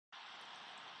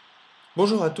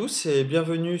Bonjour à tous et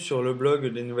bienvenue sur le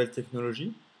blog des nouvelles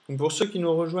technologies. Donc pour ceux qui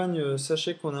nous rejoignent,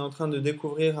 sachez qu'on est en train de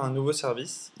découvrir un nouveau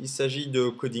service. Il s'agit de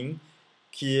Koding,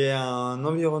 qui est un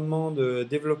environnement de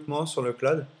développement sur le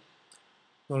cloud,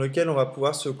 dans lequel on va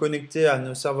pouvoir se connecter à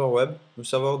nos serveurs web, nos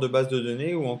serveurs de base de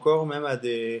données ou encore même à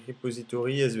des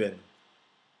repositories SVN.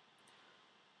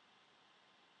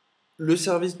 Le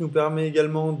service nous permet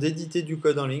également d'éditer du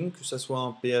code en ligne, que ce soit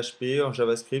en PHP, en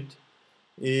JavaScript,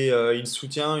 et il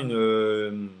soutient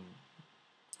une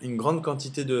grande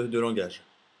quantité de langages.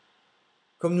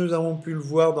 Comme nous avons pu le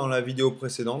voir dans la vidéo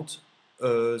précédente,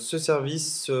 ce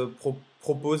service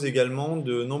propose également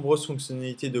de nombreuses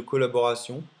fonctionnalités de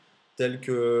collaboration, telles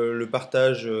que le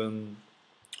partage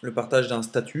d'un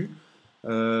statut,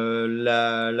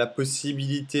 la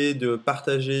possibilité de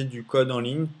partager du code en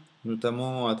ligne,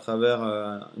 notamment à travers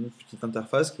une petite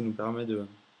interface qui nous permet de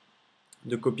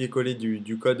copier-coller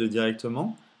du code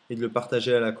directement et de le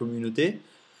partager à la communauté,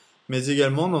 mais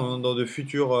également dans de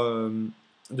futures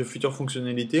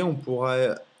fonctionnalités, on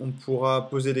pourra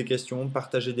poser des questions,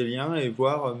 partager des liens et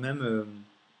voire même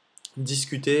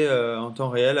discuter en temps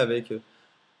réel avec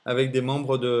des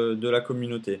membres de la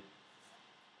communauté.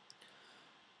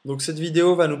 Donc cette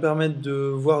vidéo va nous permettre de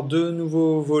voir deux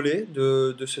nouveaux volets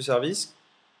de ce service,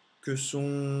 que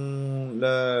sont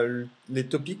les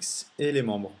topics et les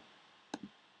membres.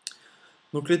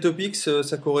 Donc les topics,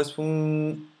 ça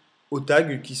correspond aux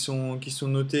tags qui sont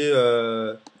notés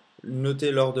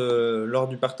lors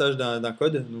du partage d'un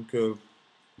code. Donc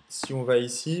si on va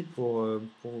ici pour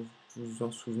vous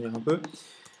en souvenir un peu,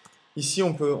 ici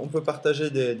on peut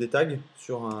partager des tags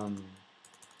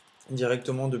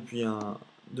directement depuis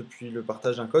le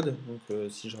partage d'un code. Donc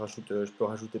si je peux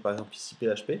rajouter par exemple ici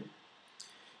PHP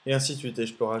et ainsi de suite. Et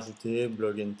je peux rajouter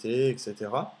blog.nt, etc.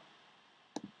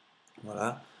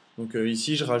 Voilà. Donc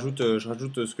ici je rajoute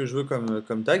ce que je veux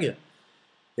comme tag.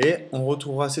 Et on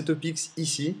retrouvera ces topics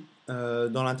ici, dans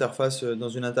dans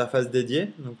une interface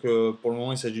dédiée. Donc pour le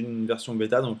moment il s'agit d'une version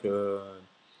bêta, donc le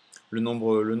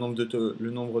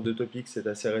nombre de topics est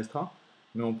assez restreint.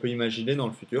 Mais on peut imaginer dans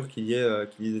le futur qu'il y ait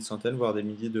des centaines, voire des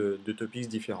milliers de topics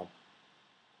différents.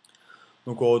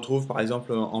 Donc on retrouve par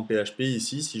exemple en PHP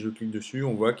ici, si je clique dessus,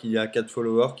 on voit qu'il y a 4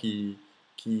 followers qui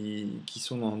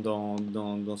sont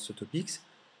dans ce topics.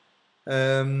 Pour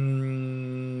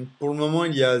le moment,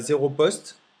 il y a 0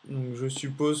 post. Donc je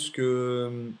suppose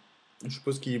qu'ils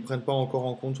ne prennent pas encore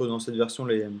en compte dans cette version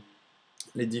les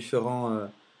les différents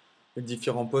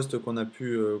posts qu'on a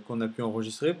pu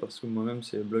enregistrer, parce que moi-même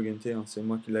c'est blog.nt, hein, c'est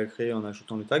moi qui l'ai créé en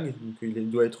ajoutant le tag. Donc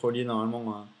doit être relié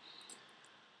normalement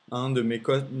à un de mes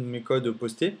codes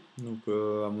postés. Donc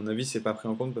à mon avis, c'est pas pris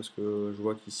en compte parce que je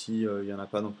vois qu'ici il n'y en a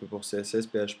pas, donc pour CSS,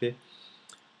 PHP,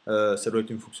 ça doit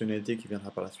être une fonctionnalité qui viendra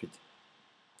par la suite.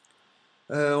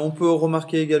 On peut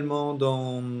remarquer également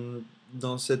dans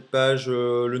cette page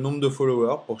le nombre de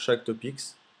followers pour chaque topics,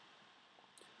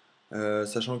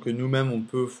 sachant que nous-mêmes on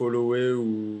peut follower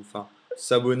ou enfin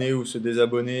s'abonner ou se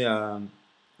désabonner à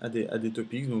des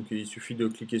topics, donc il suffit de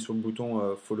cliquer sur le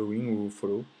bouton following ou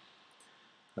follow.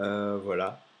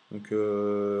 Voilà, donc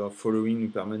following nous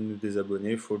permet de nous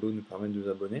désabonner, follow nous permet de nous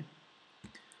abonner,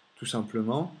 tout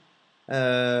simplement.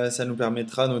 Ça nous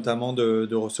permettra notamment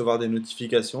de recevoir des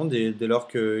notifications dès lors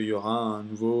qu'il y aura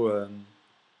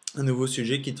un nouveau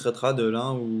sujet qui traitera de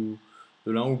l'un ou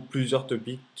plusieurs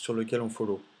topics sur lesquels on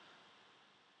follow.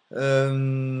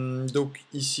 Donc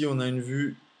ici on a une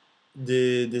vue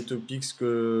des topics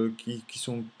qui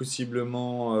sont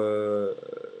possiblement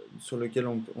sur lesquels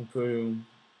on peut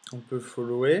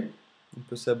follower, on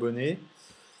peut s'abonner.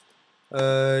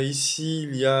 Ici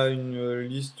il y a une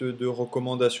liste de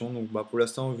recommandations. Donc bah, pour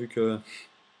l'instant vu qu'il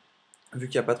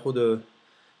n'y a pas trop il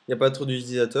y a pas trop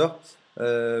d'utilisateurs,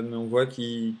 mais on voit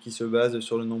qu'il se base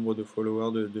sur le nombre de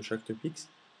followers de chaque topic.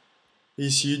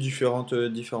 Ici, différents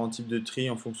types de tri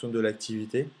en fonction de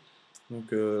l'activité.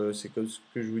 Donc, c'est comme ce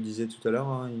que je vous disais tout à l'heure,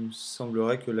 hein, il me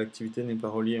semblerait que l'activité n'est pas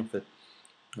reliée en fait.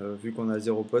 Vu qu'on a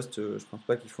 0 poste, je pense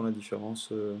pas qu'ils font la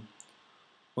différence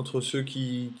entre ceux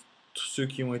qui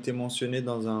ont été mentionnés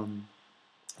dans un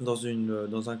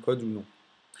code ou non.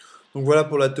 Donc voilà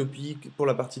pour la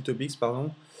partie topics,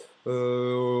 pardon.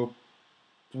 Euh,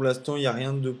 pour l'instant, il n'y a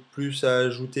rien de plus à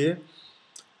ajouter.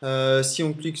 Si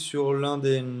on clique sur l'un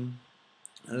des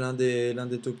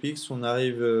topics, on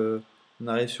arrive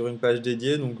sur une page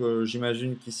dédiée. Donc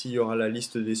j'imagine qu'ici il y aura la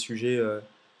liste des sujets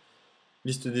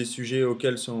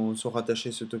auxquels sont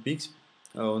rattachés ce topics.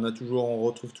 On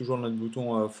retrouve toujours notre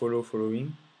bouton follow, following.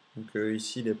 Donc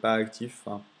ici il n'est pas actif.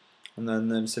 Enfin,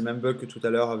 c'est le même bug que tout à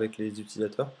l'heure avec les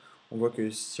utilisateurs. On voit que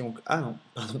si on... Ah non,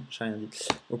 pardon, j'ai rien dit.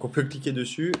 Donc on peut cliquer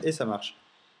dessus et ça marche.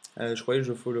 Je croyais que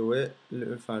je followais,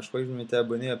 enfin je croyais que je m'étais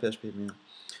abonné à PHP. Mais non.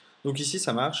 Donc ici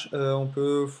ça marche, on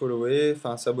peut follower,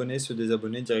 enfin s'abonner, se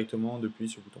désabonner directement depuis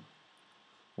ce bouton.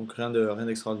 Donc rien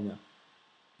d'extraordinaire.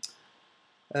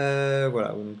 Voilà,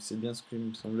 donc c'est bien ce qu'il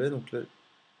me semblait. Donc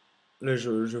là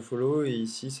je follow et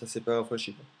ici ça s'est pas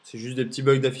rafraîchi. C'est juste des petits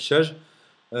bugs d'affichage.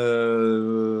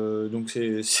 Donc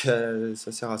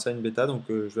ça sert à ça une bêta, donc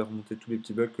je vais remonter tous les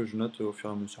petits bugs que je note au fur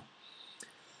et à mesure.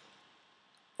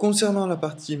 Concernant la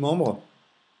partie membres,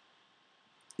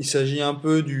 il s'agit un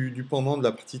peu du pendant de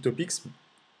la partie topics,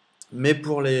 mais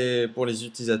pour les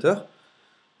utilisateurs.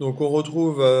 Donc on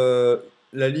retrouve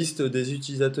la liste des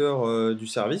utilisateurs du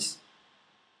service.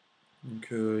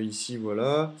 Donc ici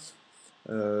voilà.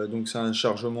 Donc c'est un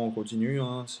chargement en continu,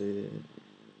 hein,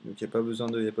 donc il n'y a pas besoin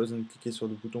de cliquer sur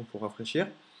le bouton pour rafraîchir.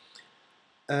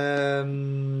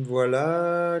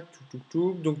 Voilà,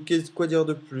 Donc quoi dire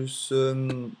de plus?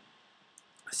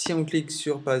 Si on clique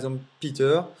sur par exemple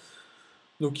Peter,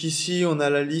 donc ici on a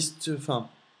la liste, enfin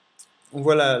on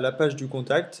voit la page du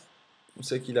contact. On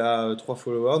sait qu'il a 3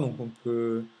 followers, donc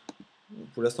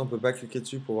pour l'instant on peut pas cliquer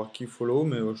dessus pour voir qui follow,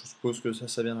 mais je suppose que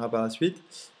ça viendra par la suite.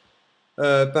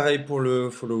 Pareil pour le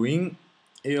following.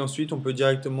 Et ensuite, on peut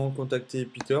directement contacter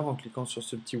Peter en cliquant sur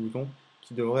ce petit bouton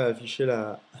qui devrait afficher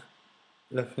la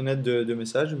fenêtre de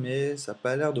message, mais ça n'a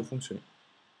pas l'air de fonctionner.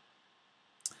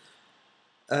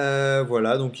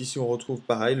 Voilà, donc ici on retrouve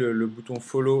pareil le bouton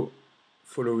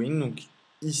following, donc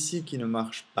ici qui ne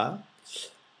marche pas.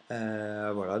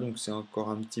 Voilà, donc c'est encore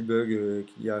un petit bug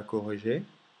qu'il y a à corriger.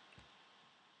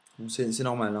 C'est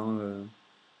normal, hein,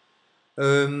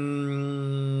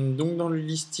 donc dans le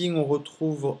listing, on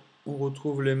retrouve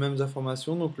les mêmes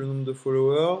informations, donc le nombre de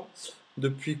followers,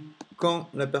 depuis quand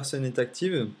la personne est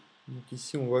active. Donc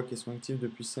ici, on voit qu'elles sont actives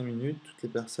depuis 5 minutes, toutes les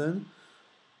personnes.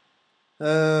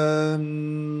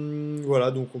 Voilà,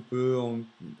 donc on peut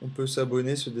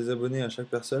s'abonner, se désabonner à chaque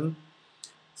personne.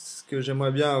 Ce que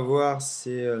j'aimerais bien avoir,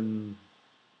 c'est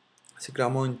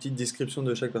clairement une petite description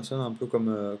de chaque personne, un peu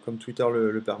comme Twitter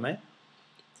le permet.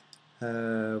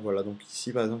 Voilà, donc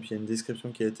ici par exemple il y a une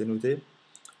description qui a été notée,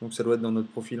 donc ça doit être dans notre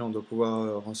profil, on doit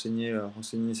pouvoir renseigner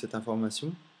cette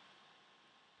information.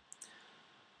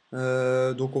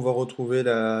 Donc on va retrouver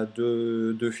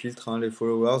deux filtres, hein, les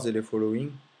followers et les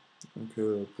following. Donc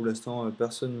pour l'instant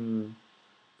personne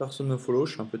me follow,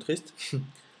 je suis un peu triste.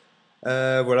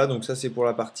 Voilà, donc ça c'est pour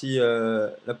la partie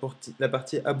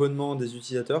abonnement des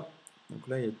utilisateurs. Donc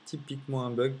là il y a typiquement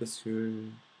un bug parce que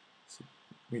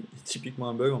oui, typiquement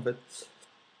un bug en fait.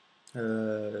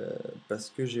 Parce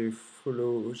que je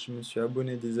me suis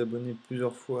abonné, désabonné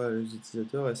plusieurs fois aux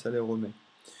utilisateurs et ça les remet.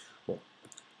 Bon,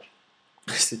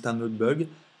 c'est un autre bug.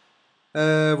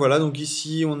 Voilà, donc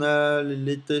ici on a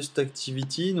les test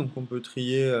activity, donc on peut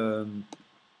trier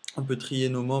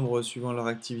nos membres suivant leur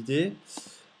activité.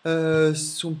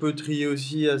 On peut trier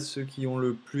aussi à ceux qui ont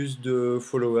le plus de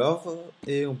followers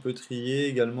et on peut trier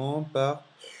également par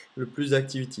le plus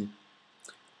d'activity.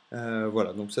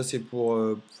 Voilà, donc ça c'est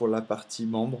pour la partie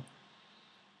membre.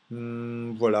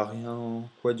 Voilà, rien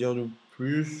quoi dire de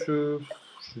plus. Je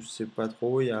sais pas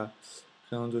trop, il n'y a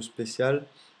rien de spécial.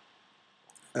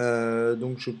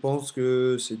 Donc je pense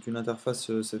que c'est une interface,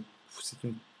 c'est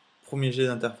une premier jet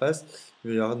d'interface.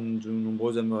 Il va y avoir de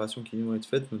nombreuses améliorations qui vont être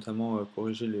faites, notamment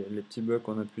corriger les petits bugs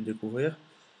qu'on a pu découvrir.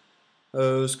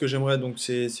 Ce que j'aimerais donc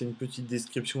c'est une petite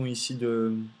description ici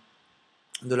de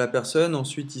la personne.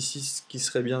 Ensuite ici ce qui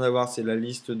serait bien d'avoir c'est la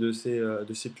liste de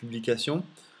ses publications.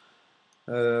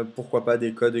 Pourquoi pas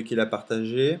des codes qu'il a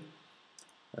partagés.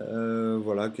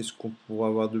 Voilà, qu'est-ce qu'on pourrait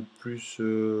avoir de plus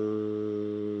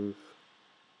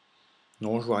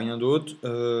Non, je vois rien d'autre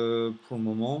pour le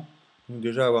moment. Donc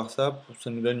déjà avoir ça, ça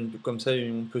nous donne comme ça,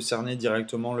 on peut cerner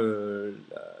directement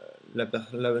la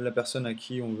personne à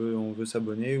qui on veut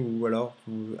s'abonner ou alors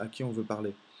à qui on veut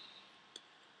parler.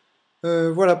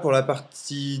 Voilà pour la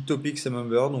partie Topics et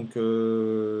Members. Donc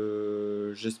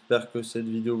j'espère que cette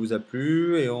vidéo vous a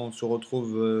plu et on se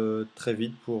retrouve très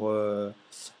vite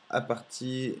à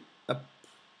partie,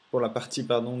 pour la partie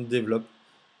pardon, développe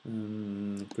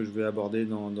que je vais aborder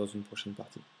dans une prochaine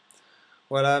partie.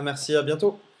 Voilà, merci, à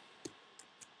bientôt.